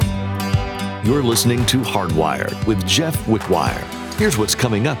You're listening to Hardwired with Jeff Wickwire. Here's what's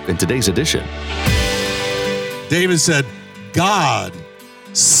coming up in today's edition. David said, God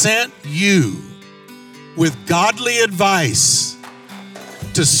sent you with godly advice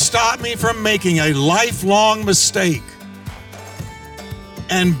to stop me from making a lifelong mistake.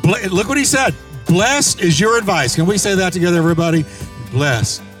 And look what he said. Blessed is your advice. Can we say that together, everybody?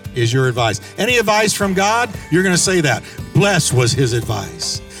 Blessed is your advice. Any advice from God, you're going to say that. Blessed was his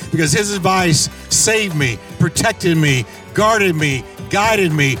advice. Because his advice saved me, protected me, guarded me,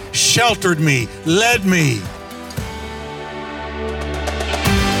 guided me, sheltered me, led me.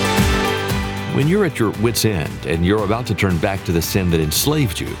 When you're at your wit's end and you're about to turn back to the sin that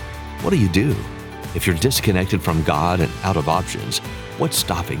enslaved you, what do? If you're disconnected from God and out of options, what's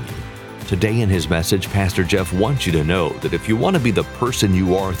stopping you? Today in his message, Pastor Jeff wants you to know that if you want to be the person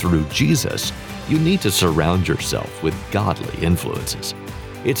you are through Jesus, you need to surround yourself with godly influences.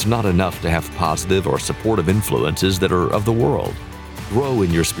 It's not enough to have positive or supportive influences that are of the world. Grow in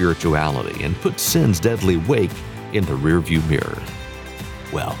your spirituality and put sin's deadly wake in the rearview mirror.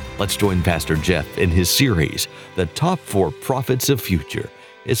 Well, let's join Pastor Jeff in his series, The Top 4 Prophets of Future,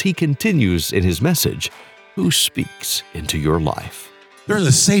 as he continues in his message, Who Speaks into Your Life. There's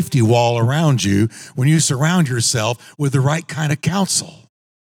a safety wall around you when you surround yourself with the right kind of counsel,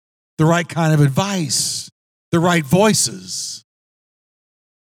 the right kind of advice, the right voices.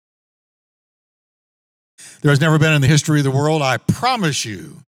 There has never been in the history of the world, I promise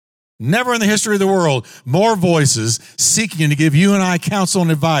you, never in the history of the world, more voices seeking to give you and I counsel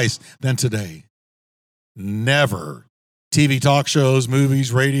and advice than today. Never. TV talk shows,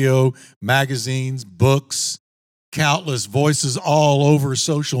 movies, radio, magazines, books, countless voices all over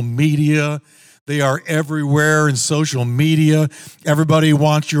social media. They are everywhere in social media. Everybody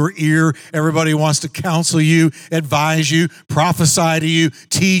wants your ear. Everybody wants to counsel you, advise you, prophesy to you,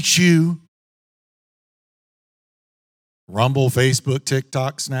 teach you. Rumble, Facebook,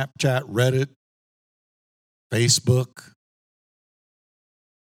 TikTok, Snapchat, Reddit, Facebook,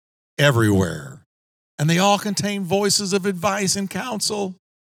 everywhere. And they all contain voices of advice and counsel.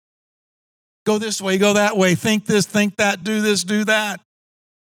 Go this way, go that way, think this, think that, do this, do that.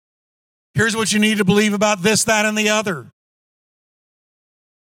 Here's what you need to believe about this, that, and the other.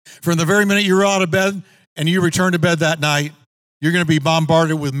 From the very minute you're out of bed and you return to bed that night, you're going to be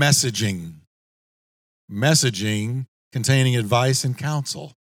bombarded with messaging. Messaging containing advice and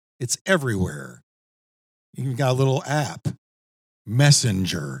counsel. It's everywhere. You've got a little app,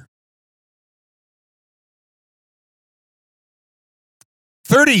 Messenger.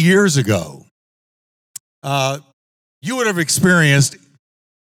 30 years ago, you would have experienced,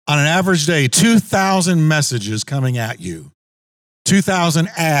 on an average day, 2,000 messages coming at you. 2,000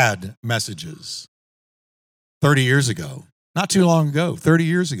 ad messages. 30 years ago. Not too long ago, 30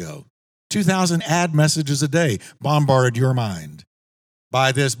 years ago. 2,000 ad messages a day bombarded your mind.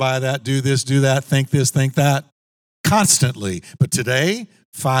 Buy this, buy that, do this, do that, think this, think that. Constantly. But today,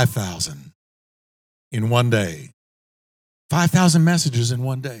 5,000 in one day. 5,000 messages in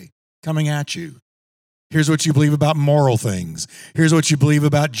one day coming at you. Here's what you believe about moral things. Here's what you believe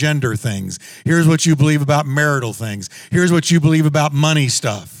about gender things. Here's what you believe about marital things. Here's what you believe about money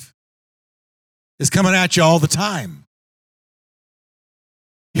stuff. It's coming at you all the time.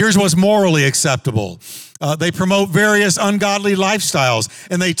 Here's what's morally acceptable. They promote various ungodly lifestyles,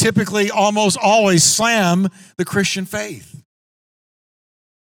 and they typically almost always slam the Christian faith.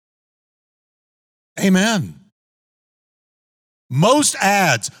 Amen. Most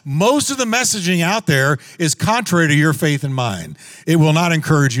ads, most of the messaging out there is contrary to your faith and mine. It will not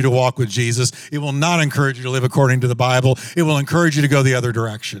encourage you to walk with Jesus. It will not encourage you to live according to the Bible. It will encourage you to go the other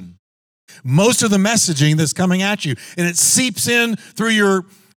direction. Most of the messaging that's coming at you, and it seeps in through your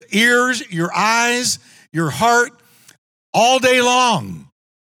ears, your eyes, your heart, all day long.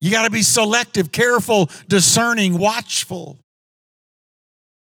 You got to be selective, careful, discerning, watchful.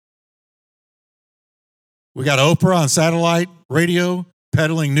 We got Oprah on satellite radio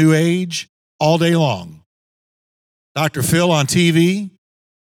peddling New Age all day long. Dr. Phil on TV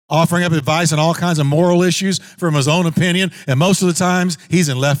offering up advice on all kinds of moral issues from his own opinion, and most of the times he's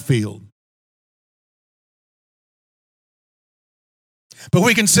in left field. But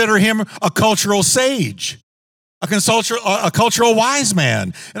we consider him a cultural sage, a cultural wise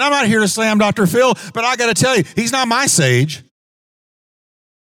man. And I'm not here to slam Dr. Phil, but I got to tell you, he's not my sage.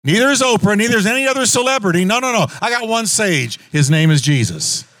 Neither is Oprah, neither is any other celebrity. No. I got one sage. His name is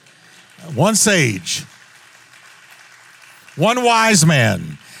Jesus. One sage. One wise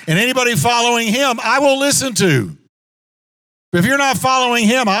man. And anybody following him, I will listen to. But if you're not following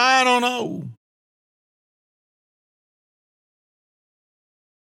him, I don't know.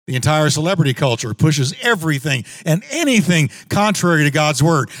 The entire celebrity culture pushes everything and anything contrary to God's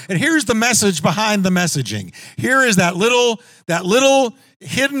word. And here's the message behind the messaging. Here is that little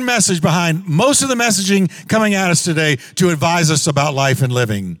hidden message behind most of the messaging coming at us today to advise us about life and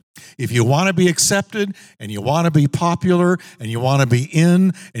living. If you want to be accepted and you want to be popular and you want to be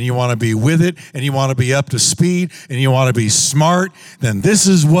in and you want to be with it and you want to be up to speed and you want to be smart, then this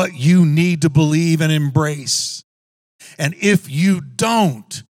is what you need to believe and embrace. And if you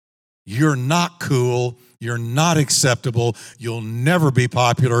don't, you're not cool. You're not acceptable. You'll never be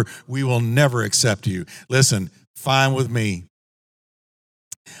popular. We will never accept you. Listen, fine with me.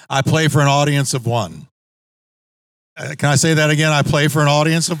 I play for an audience of one. Can I say that again? I play for an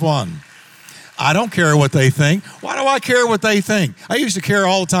audience of one. I don't care what they think. Why do I care what they think? I used to care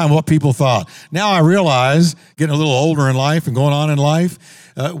all the time what people thought. Now I realize, getting a little older in life and going on in life,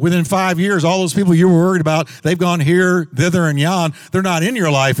 within 5 years, all those people you were worried about, they've gone here, thither, and yon. They're not in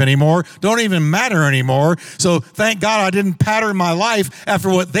your life anymore, don't even matter anymore. So thank God I didn't pattern my life after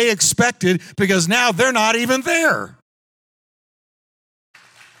what they expected, because now they're not even there.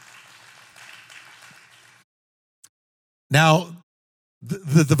 Now,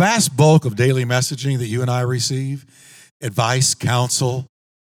 the vast bulk of daily messaging that you and I receive, advice, counsel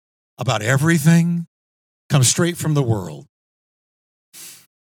about everything, comes straight from the world.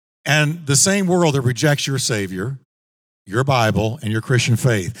 And the same world that rejects your Savior, your Bible, and your Christian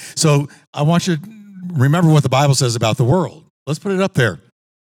faith. So I want you to remember what the Bible says about the world. Let's put it up there.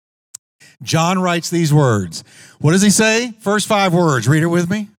 John writes these words. What does he say? First 5 words. Read it with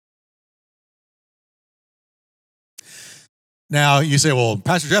me. Now, you say, well,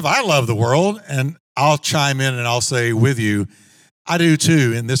 Pastor Jeff, I love the world. And I'll chime in and I'll say with you, I do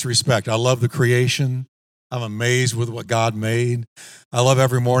too in this respect. I love the creation. I'm amazed with what God made. I love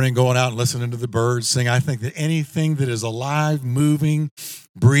every morning going out and listening to the birds sing. I think that anything that is alive, moving,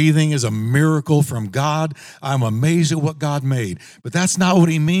 breathing is a miracle from God. I'm amazed at what God made. But that's not what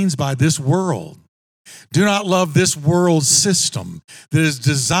he means by this world. Do not love this world system that is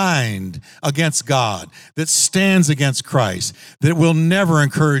designed against God, that stands against Christ, that will never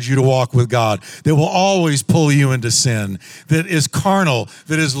encourage you to walk with God, that will always pull you into sin, that is carnal,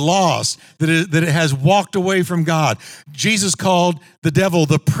 that is lost, that it has walked away from God. Jesus called the devil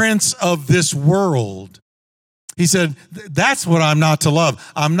the prince of this world. He said, that's what I'm not to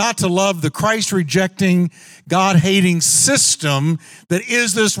love. I'm not to love the Christ-rejecting, God-hating system that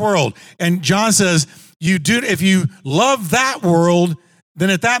is this world. And John says, if you love that world, then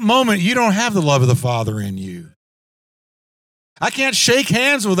at that moment, you don't have the love of the Father in you. I can't shake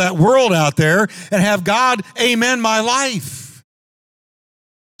hands with that world out there and have God amen my life.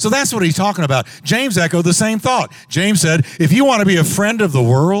 So that's what he's talking about. James echoed the same thought. James said, if you want to be a friend of the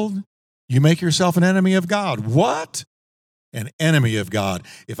world, you make yourself an enemy of God. What? An enemy of God.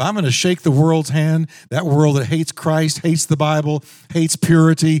 If I'm going to shake the world's hand, that world that hates Christ, hates the Bible, hates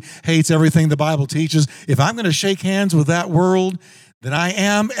purity, hates everything the Bible teaches, if I'm going to shake hands with that world, then I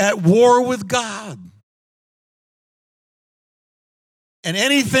am at war with God. And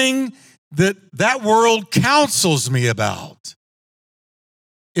anything that world counsels me about,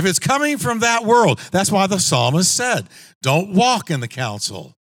 if it's coming from that world, that's why the psalmist said, don't walk in the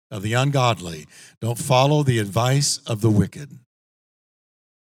counsel of the ungodly. Don't follow the advice of the wicked.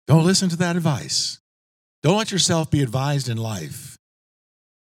 Don't listen to that advice. Don't let yourself be advised in life.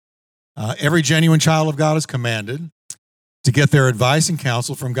 Every genuine child of God is commanded to get their advice and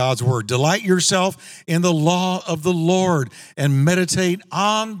counsel from God's word. Delight yourself in the law of the Lord and meditate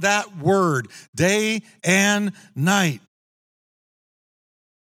on that word day and night.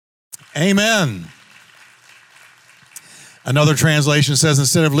 Amen. Another translation says,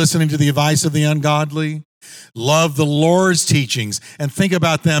 instead of listening to the advice of the ungodly, love the Lord's teachings and think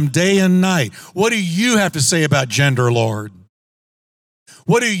about them day and night. What do you have to say about gender, Lord?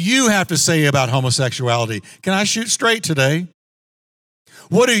 What do you have to say about homosexuality? Can I shoot straight today?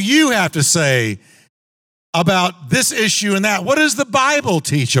 What do you have to say about this issue and that? What does the Bible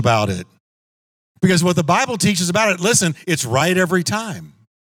teach about it? Because what the Bible teaches about it, listen, it's right every time.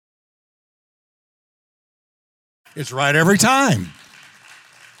 It's right every time.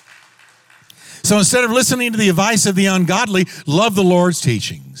 So instead of listening to the advice of the ungodly, love the Lord's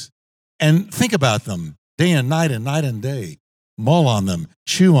teachings and think about them day and night day. Mull on them,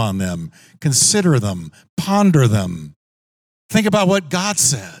 chew on them, consider them, ponder them. Think about what God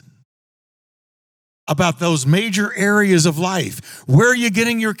said about those major areas of life. Where are you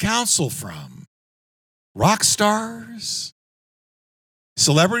getting your counsel from? Rock stars?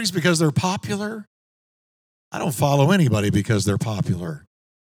 Celebrities because they're popular? I don't follow anybody because they're popular.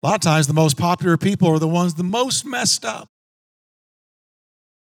 A lot of times the most popular people are the ones the most messed up.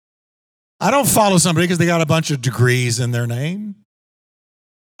 I don't follow somebody because they got a bunch of degrees in their name.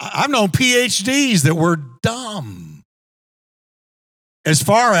 I've known PhDs that were dumb. As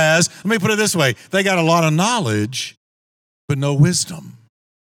far as, let me put it this way, they got a lot of knowledge, but no wisdom.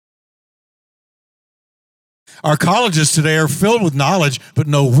 Our colleges today are filled with knowledge, but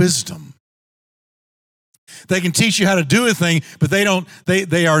no wisdom. They can teach you how to do a thing, but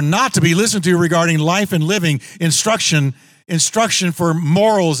they are not to be listened to regarding life and living, instruction for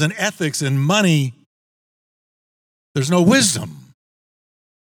morals and ethics and money. There's no wisdom.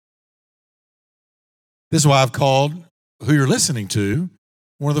 This is why I've called who you're listening to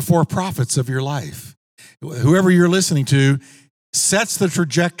one of the four prophets of your life. Whoever you're listening to sets the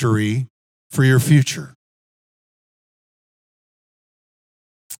trajectory for your future.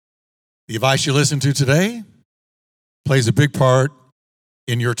 The advice you listen to today plays a big part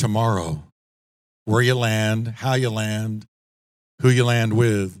in your tomorrow. Where you land, how you land, who you land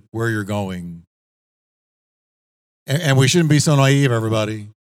with, where you're going. And we shouldn't be so naive, everybody,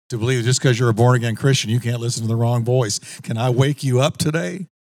 to believe just because you're a born-again Christian, you can't listen to the wrong voice. Can I wake you up today?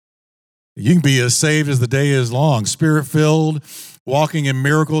 You can be as saved as the day is long, spirit-filled, walking in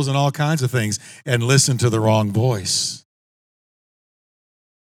miracles and all kinds of things, and listen to the wrong voice.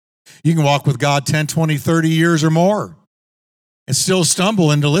 You can walk with God 10, 20, 30 years or more and still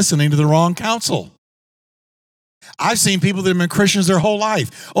stumble into listening to the wrong counsel. I've seen people that have been Christians their whole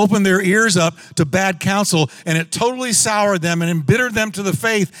life open their ears up to bad counsel, and it totally soured them and embittered them to the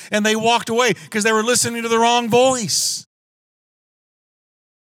faith, and they walked away because they were listening to the wrong voice.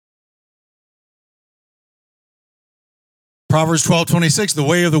 Proverbs 12:26, the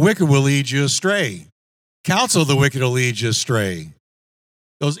way of the wicked will lead you astray. Counsel of the wicked will lead you astray.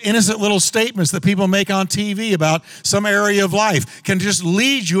 Those innocent little statements that people make on TV about some area of life can just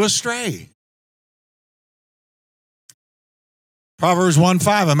lead you astray. Proverbs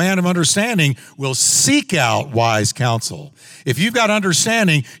 1:5, a man of understanding will seek out wise counsel. If you've got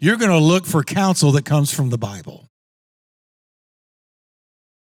understanding, you're going to look for counsel that comes from the Bible.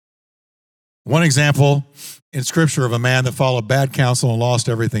 One example in Scripture of a man that followed bad counsel and lost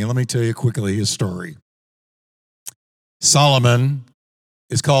everything. Let me tell you quickly his story. Solomon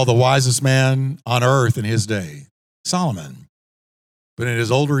is called the wisest man on earth in his day. Solomon. But in his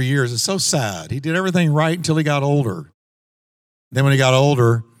older years, it's so sad. He did everything right until he got older. Then when he got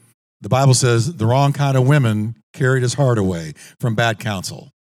older, the Bible says the wrong kind of women carried his heart away from bad counsel.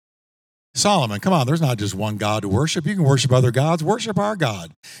 Solomon, come on, there's not just one God to worship. You can worship other gods. Worship our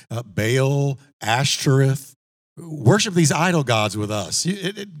God. Baal, Ashtoreth. Worship these idol gods with us.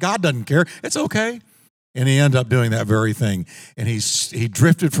 God doesn't care. It's okay. And he ended up doing that very thing. And he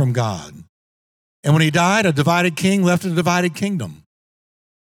drifted from God. And when he died, a divided king left a divided kingdom.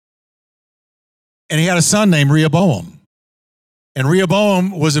 And he had a son named Rehoboam. And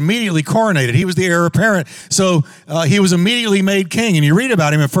Rehoboam was immediately coronated. He was the heir apparent. So he was immediately made king. And you read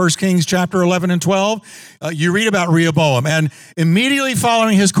about him in 1 Kings chapter 11 and 12. You read about Rehoboam. And immediately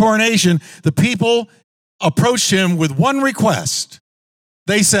following his coronation, the people approached him with one request.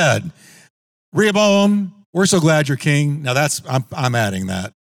 They said, Rehoboam, we're so glad you're king. Now I'm adding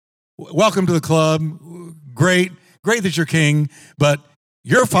that. Welcome to the club. Great that you're king. But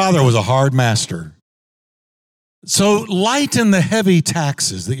your father was a hard master. So lighten the heavy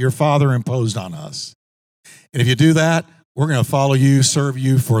taxes that your father imposed on us. And if you do that, we're going to follow you, serve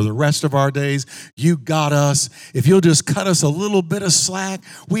you for the rest of our days. You got us. If you'll just cut us a little bit of slack,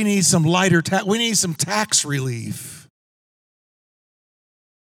 we need some lighter tax. We need some tax relief.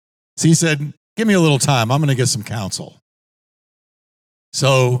 So he said, give me a little time. I'm going to get some counsel.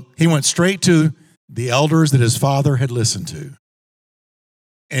 So he went straight to the elders that his father had listened to.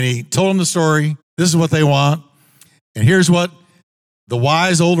 And he told them the story. This is what they want. And here's what the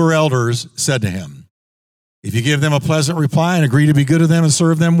wise older elders said to him. If you give them a pleasant reply and agree to be good to them and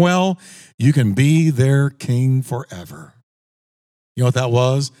serve them well, you can be their king forever. You know what that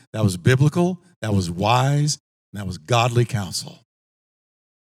was? That was biblical, that was wise, and that was godly counsel.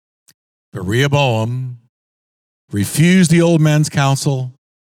 But Rehoboam refused the old men's counsel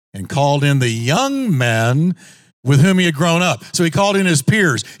and called in the young men with whom he had grown up. So he called in his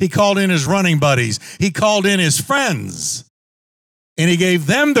peers. He called in his running buddies. He called in his friends. And he gave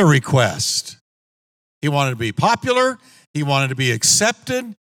them the request. He wanted to be popular. He wanted to be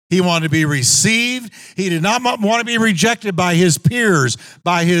accepted. He wanted to be received. He did not want to be rejected by his peers,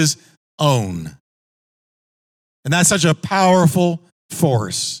 by his own. And that's such a powerful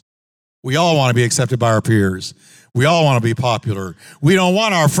force. We all want to be accepted by our peers. We all want to be popular. We don't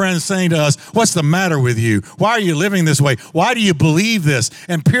want our friends saying to us, what's the matter with you? Why are you living this way? Why do you believe this?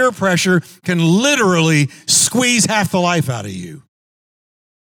 And peer pressure can literally squeeze half the life out of you.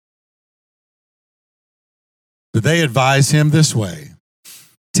 But they advised him this way.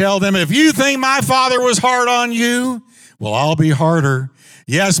 Tell them, if you think my father was hard on you, well, I'll be harder.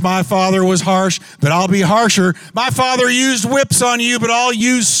 Yes, my father was harsh, but I'll be harsher. My father used whips on you, but I'll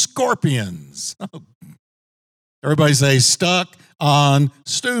use scorpions. Everybody say, stuck on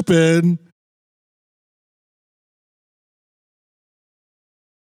stupid.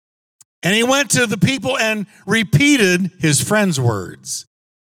 And he went to the people and repeated his friend's words.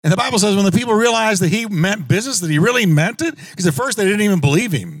 And the Bible says when the people realized that he meant business, that he really meant it, because at first they didn't even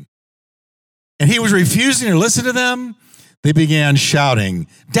believe him, and he was refusing to listen to them, they began shouting,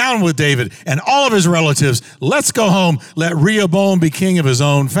 down with David and all of his relatives. Let's go home. Let Rehoboam be king of his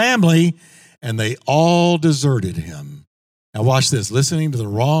own family. And they all deserted him. Now watch this. Listening to the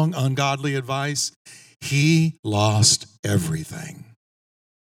wrong, ungodly advice, he lost everything.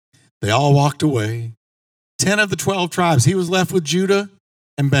 They all walked away. 10 of the 12 tribes. He was left with Judah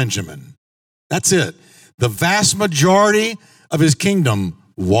and Benjamin. That's it. The vast majority of his kingdom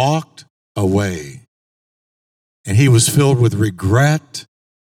walked away. And he was filled with regret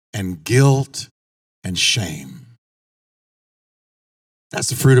and guilt and shame. That's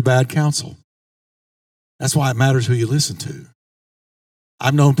the fruit of bad counsel. That's why it matters who you listen to.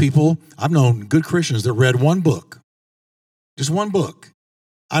 I've known good Christians that read one book, just one book.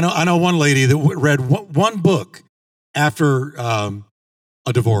 I know one lady that read one book after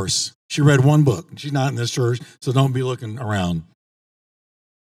a divorce. She read one book. She's not in this church, so don't be looking around.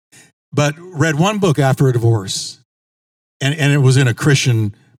 But read one book after a divorce. And it was in a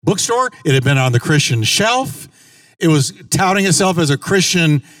Christian bookstore. It had been on the Christian shelf. It was touting itself as a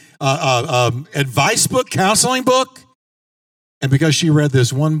Christian advice book, counseling book. And because she read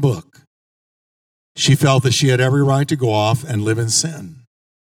this one book, she felt that she had every right to go off and live in sin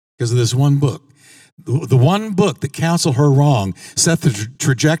because of this one book. The one book that counseled her wrong set the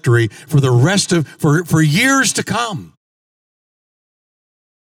trajectory for the rest of, for years to come.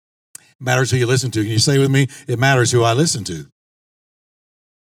 It matters who you listen to. Can you say with me, it matters who I listen to?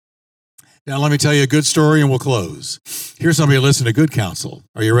 Now, let me tell you a good story and we'll close. Here's somebody who listened to good counsel.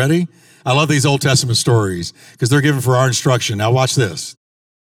 Are you ready? I love these Old Testament stories because they're given for our instruction. Now, watch this.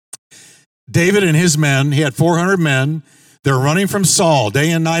 David and his men, he had 400 men. They're running from Saul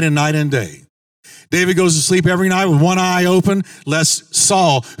day and night and day. David goes to sleep every night with one eye open, lest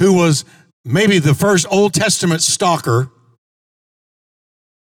Saul, who was maybe the first Old Testament stalker,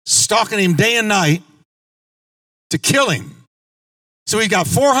 stalking him day and night to kill him. So he got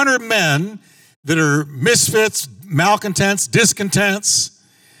 400 men that are misfits, malcontents, discontents.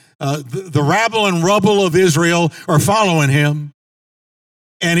 The rabble and rubble of Israel are following him.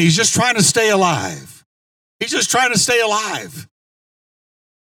 And he's just trying to stay alive. He's just trying to stay alive.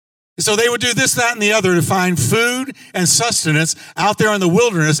 So they would do this, that, and the other to find food and sustenance out there in the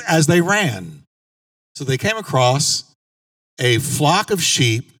wilderness as they ran. So they came across a flock of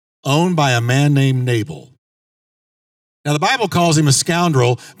sheep owned by a man named Nabal. Now, the Bible calls him a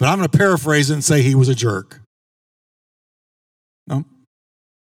scoundrel, but I'm going to paraphrase it and say he was a jerk. No,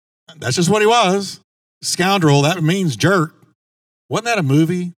 that's just what he was. Scoundrel, that means jerk. Wasn't that a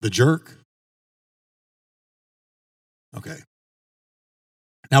movie, The Jerk? Okay.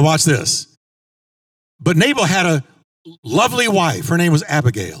 Now watch this. But Nabal had a lovely wife. Her name was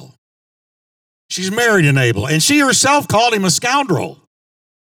Abigail. She's married to Nabal, and she herself called him a scoundrel.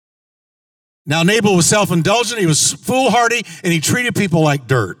 Now, Nabal was self-indulgent, he was foolhardy, and he treated people like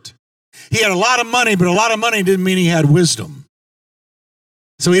dirt. He had a lot of money, but a lot of money didn't mean he had wisdom.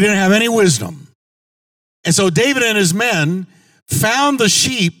 So he didn't have any wisdom. And so David and his men found the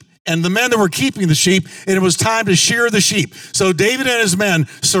sheep and the men that were keeping the sheep, and it was time to shear the sheep. So David and his men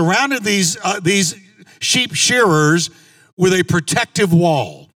surrounded these sheep shearers with a protective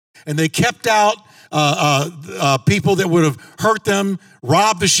wall, and they kept out people that would have hurt them,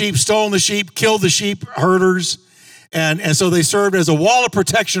 robbed the sheep, stolen the sheep, killed the sheep herders. And so they served as a wall of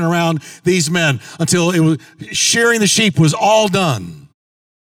protection around these men until it was shearing the sheep was all done.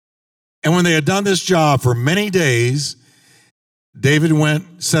 And when they had done this job for many days, David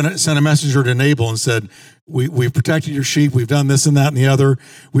sent a messenger to Nabal and said, we've protected your sheep, we've done this and that and the other.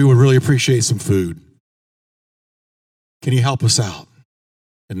 We would really appreciate some food. Can you help us out?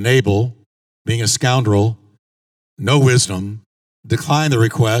 And Nabal, being a scoundrel, no wisdom, declined the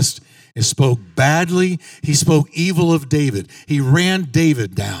request and spoke badly. He spoke evil of David. He ran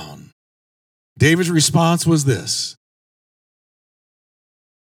David down. David's response was this.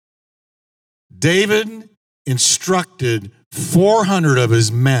 David instructed 400 of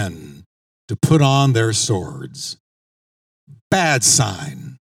his men to put on their swords. Bad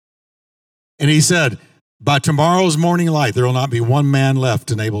sign. And he said, by tomorrow's morning light, there will not be one man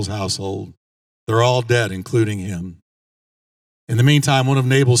left in Nabal's household. They're all dead, including him. In the meantime, one of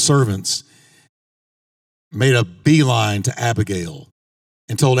Nabal's servants made a beeline to Abigail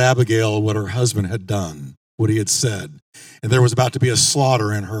and told Abigail what her husband had done, what he had said. And there was about to be a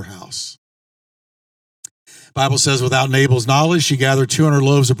slaughter in her house. Bible says, without Nabal's knowledge, she gathered 200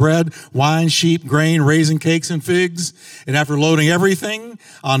 loaves of bread, wine, sheep, grain, raisin cakes, and figs. And after loading everything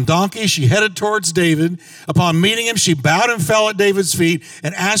on donkeys, she headed towards David. Upon meeting him, she bowed and fell at David's feet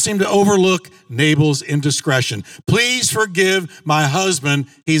and asked him to overlook Nabal's indiscretion. Please forgive my husband.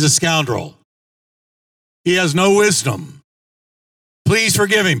 He's a scoundrel. He has no wisdom. Please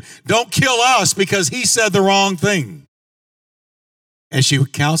forgive him. Don't kill us because he said the wrong thing. And she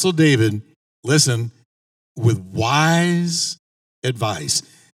counseled David, listen, with wise advice.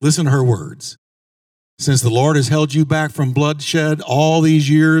 Listen to her words. Since the Lord has held you back from bloodshed all these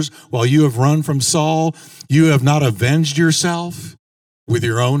years while you have run from Saul, you have not avenged yourself with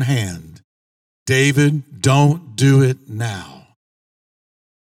your own hand. David, don't do it now.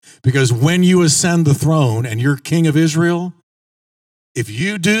 Because when you ascend the throne and you're king of Israel, if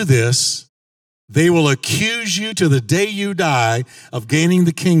you do this, they will accuse you to the day you die of gaining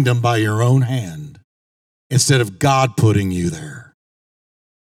the kingdom by your own hand, instead of God putting you there.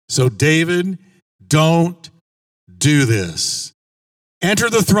 So David, don't do this. Enter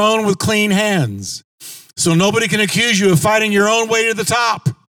the throne with clean hands, so nobody can accuse you of fighting your own way to the top.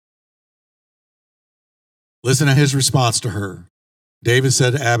 Listen to his response to her. David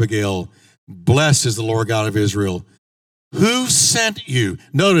said to Abigail, blessed is the Lord God of Israel. Who sent you?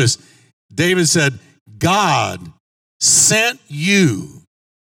 Notice, David said, God sent you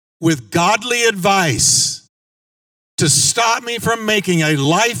with godly advice to stop me from making a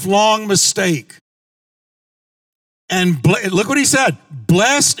lifelong mistake. And look what he said.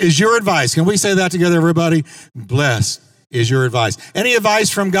 Blessed is your advice. Can we say that together, everybody? Blessed is your advice. Any advice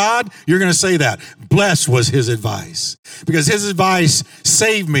from God, you're going to say that. Blessed was his advice. Because his advice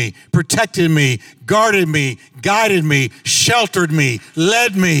saved me, protected me, guarded me, guided me, sheltered me,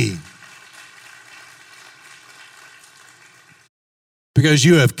 led me. Because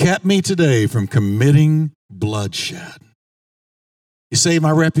you have kept me today from committing bloodshed. You saved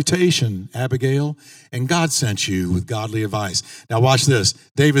my reputation, Abigail, and God sent you with godly advice. Now watch this.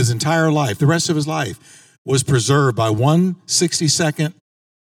 David's entire life, the rest of his life, was preserved by one 60-second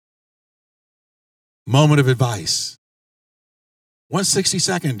moment of advice. 1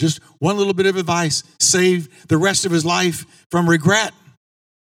 60-second, just one little bit of advice saved the rest of his life from regret.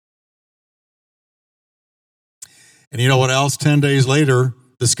 And you know what else? 10 days later,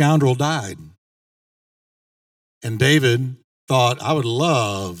 the scoundrel died. And David thought, I would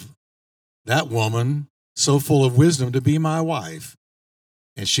love that woman so full of wisdom to be my wife.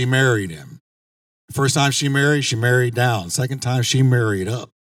 And she married him. First time she married down. Second time she married up.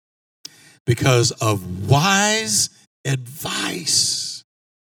 Because of wise advice.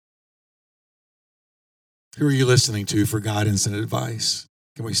 Who are you listening to for guidance and advice?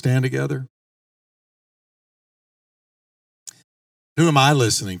 Can we stand together? Who am I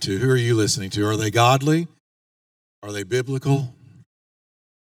listening to? Who are you listening to? Are they godly? Are they biblical?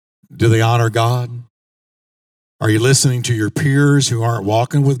 Do they honor God? Are you listening to your peers who aren't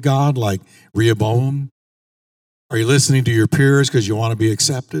walking with God, like Rehoboam? Are you listening to your peers because you want to be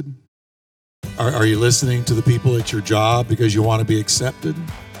accepted? Are you listening to the people at your job because you want to be accepted?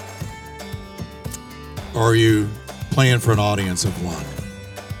 Or are you playing for an audience of one?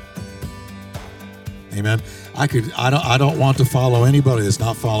 Amen. I don't want to follow anybody that's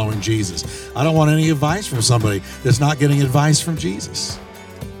not following Jesus. I don't want any advice from somebody that's not getting advice from Jesus.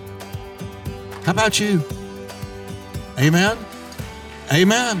 How about you? Amen?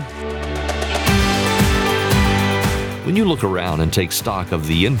 Amen. When you look around and take stock of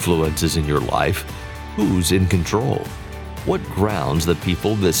the influences in your life, who's in control? What grounds the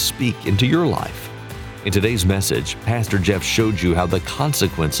people that speak into your life? In today's message, Pastor Jeff showed you how the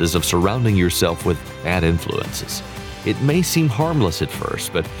consequences of surrounding yourself with bad influences. It may seem harmless at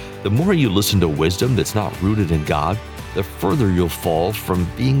first, but the more you listen to wisdom that's not rooted in God, the further you'll fall from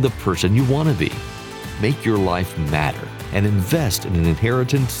being the person you want to be. Make your life matter and invest in an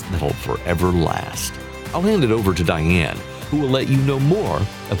inheritance that'll forever last. I'll hand it over to Diane, who will let you know more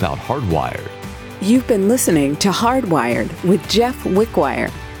about Hardwired. You've been listening to Hardwired with Jeff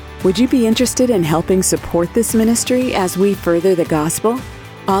Wickwire. Would you be interested in helping support this ministry as we further the gospel?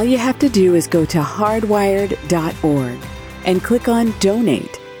 All you have to do is go to hardwired.org and click on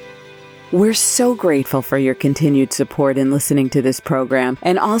Donate. We're so grateful for your continued support in listening to this program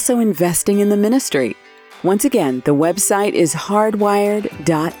and also investing in the ministry. Once again, the website is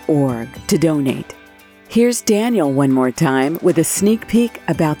hardwired.org to donate. Here's Daniel one more time with a sneak peek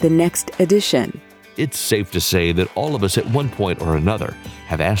about the next edition. It's safe to say that all of us at one point or another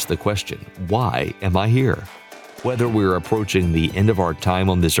have asked the question, why am I here? Whether we're approaching the end of our time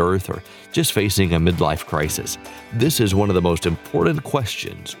on this earth or just facing a midlife crisis, this is one of the most important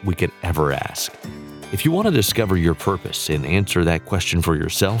questions we can ever ask. If you want to discover your purpose and answer that question for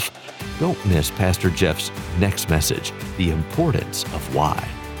yourself, don't miss Pastor Jeff's next message, The Importance of Why.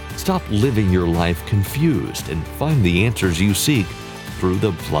 Stop living your life confused and find the answers you seek through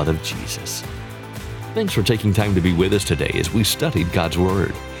the blood of Jesus. Thanks for taking time to be with us today as we studied God's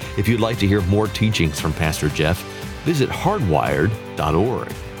Word. If you'd like to hear more teachings from Pastor Jeff, visit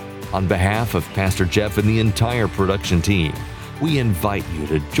hardwired.org. On behalf of Pastor Jeff and the entire production team, we invite you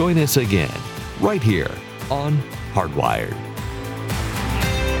to join us again right here on Hardwired.